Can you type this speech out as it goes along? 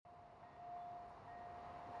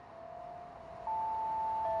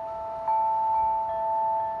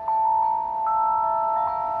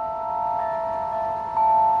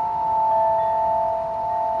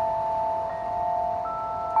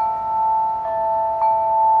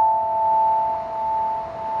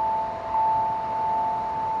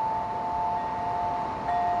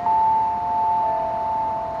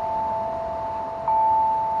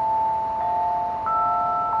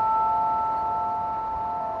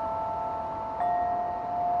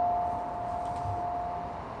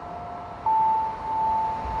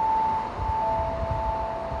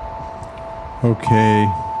Okay.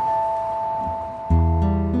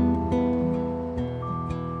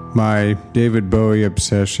 My David Bowie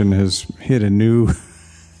obsession has hit a new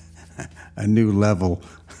level.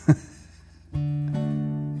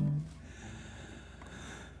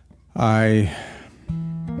 I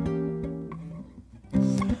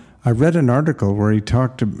read an article where he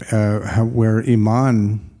talked where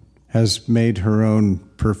Iman has made her own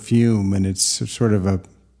perfume, and it's sort of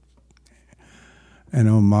an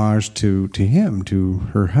homage to him, to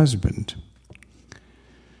her husband.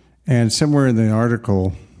 And somewhere in the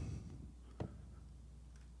article,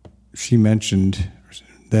 she mentioned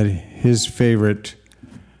that his favorite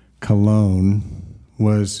cologne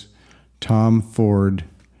was Tom Ford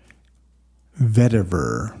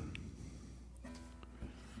Vetiver.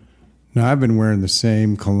 Now, I've been wearing the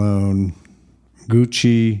same cologne,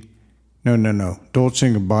 Dolce & Gabbana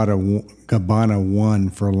 1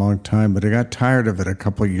 for a long time, but I got tired of it a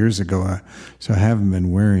couple of years ago, so I haven't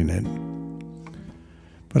been wearing it.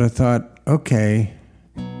 But I thought, okay,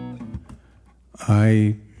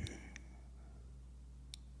 I'm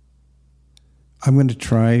going to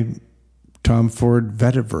try Tom Ford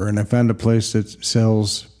Vetiver, and I found a place that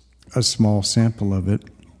sells a small sample of it.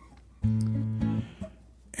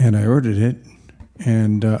 And I ordered it,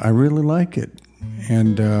 and I really like it.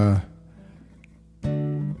 And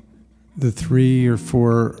the 3 or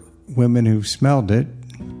 4 women who smelled it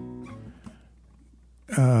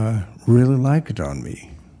really like it on me.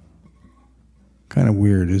 Kind of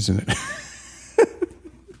weird, isn't it?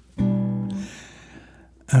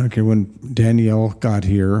 I don't care. When Danielle got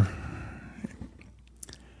here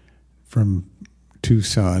from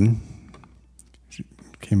Tucson, she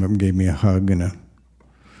came up and gave me a hug and a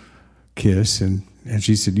kiss, and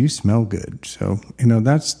she said, "You smell good." So,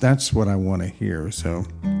 that's what I want to hear. So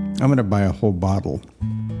I'm going to buy a whole bottle.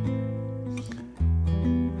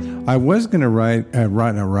 I was going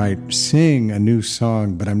to sing a new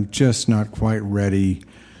song, but I'm just not quite ready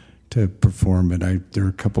to perform it. There are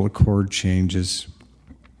a couple of chord changes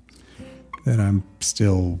that I'm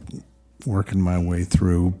still working my way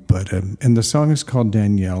through. But and the song is called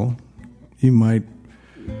Danielle. You might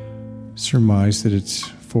surmise that it's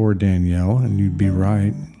for Danielle, and you'd be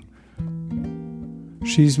right.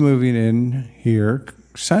 She's moving in here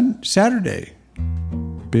Saturday.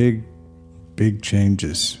 Big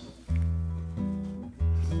changes.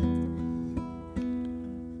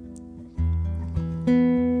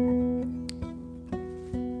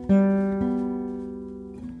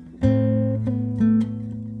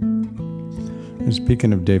 And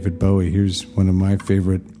speaking of David Bowie, here's one of my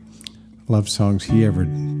favorite love songs he ever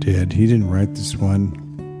did. He didn't write this one.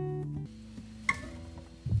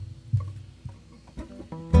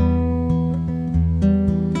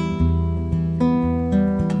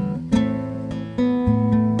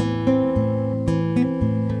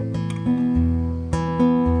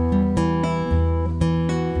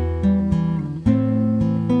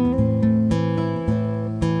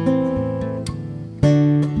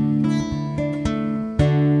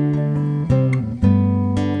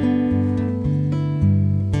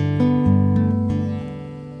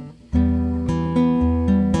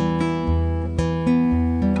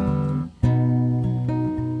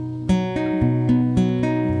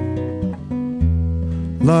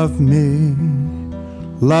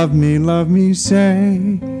 Love me,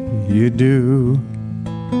 say you do.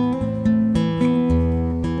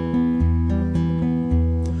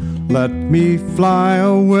 Let me fly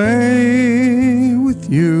away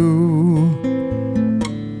with you,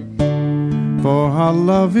 for our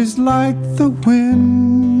love is like the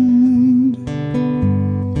wind,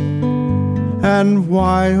 and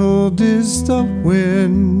wild is the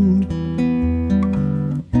wind,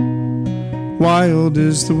 wild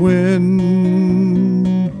is the wind.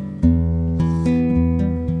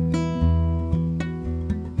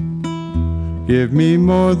 Give me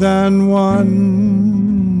more than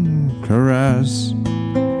one caress,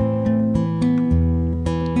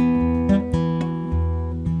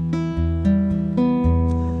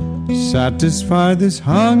 satisfy this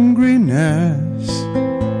hungriness.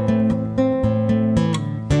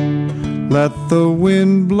 Let the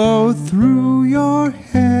wind blow through your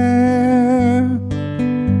hair,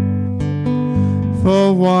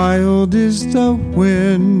 for wild is the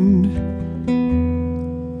wind,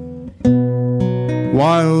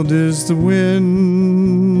 wild is the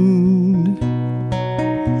wind.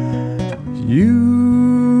 You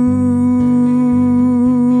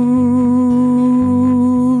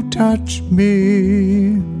touch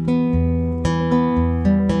me,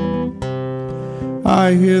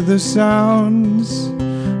 I hear the sounds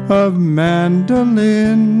of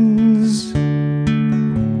mandolins.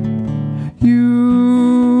 You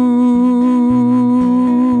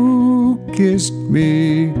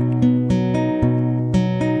me.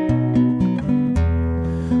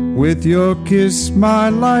 With your kiss my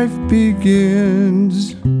life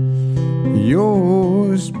begins.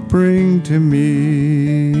 Yours bring to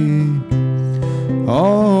me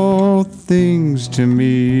all things to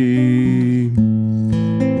me.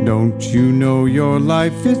 Don't you know your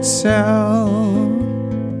life itself?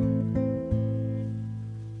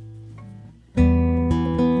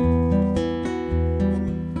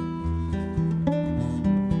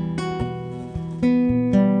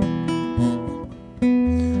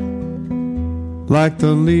 Like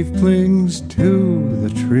the leaf clings to the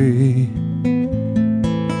tree.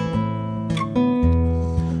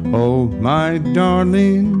 Oh, my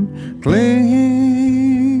darling,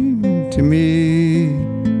 cling to me.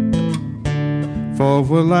 For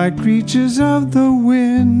we're like creatures of the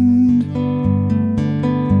wind,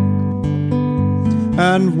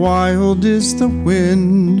 and wild is the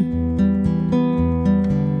wind.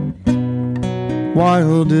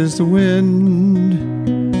 Wild is the wind.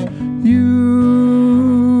 You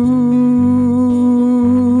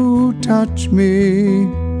touch me.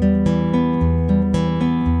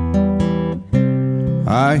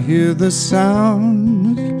 I hear the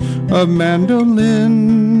sound of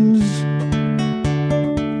mandolins.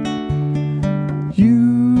 You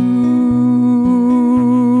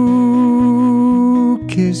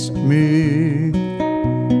kissed me.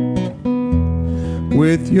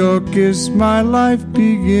 With your kiss my life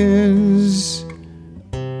begins.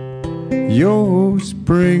 Yours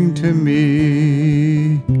bring to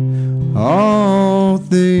me all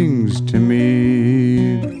things to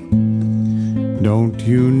me. Don't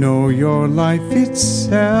you know your life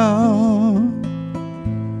itself?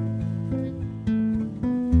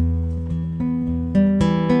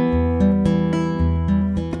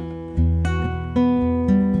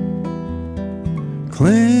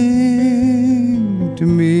 Cling to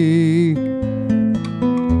me.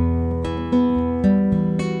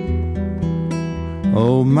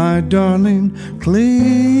 Oh, my darling, cling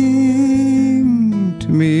to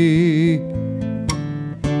me.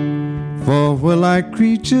 For we're like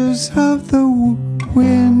creatures of the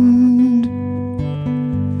wind,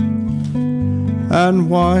 and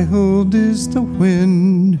wild is the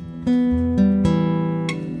wind.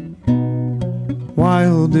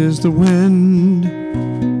 Wild is the wind.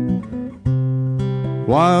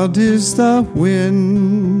 Wild is the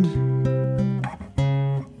wind.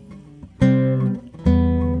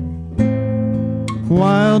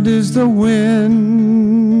 Wild is the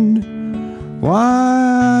wind.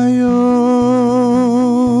 Wild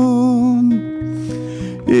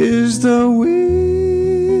is the wind.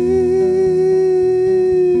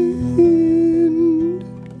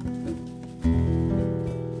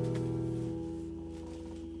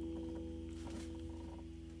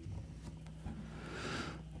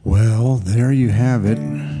 Well, there you have it.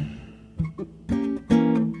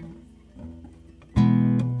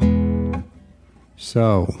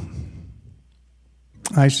 So,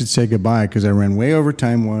 I should say goodbye because I ran way over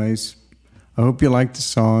time-wise. I hope you liked the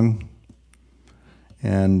song.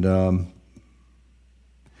 And,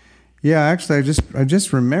 yeah, actually, I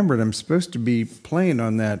just remembered I'm supposed to be playing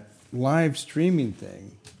on that live streaming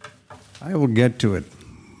thing. I will get to it.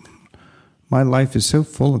 My life is so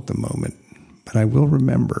full at the moment, but I will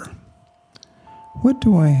remember. What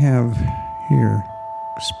do I have here?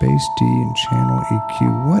 Space D and channel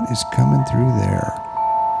EQ. What is coming through there?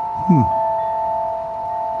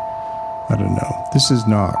 I don't know. This is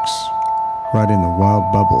Knox, riding the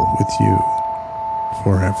wild bubble with you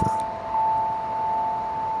forever.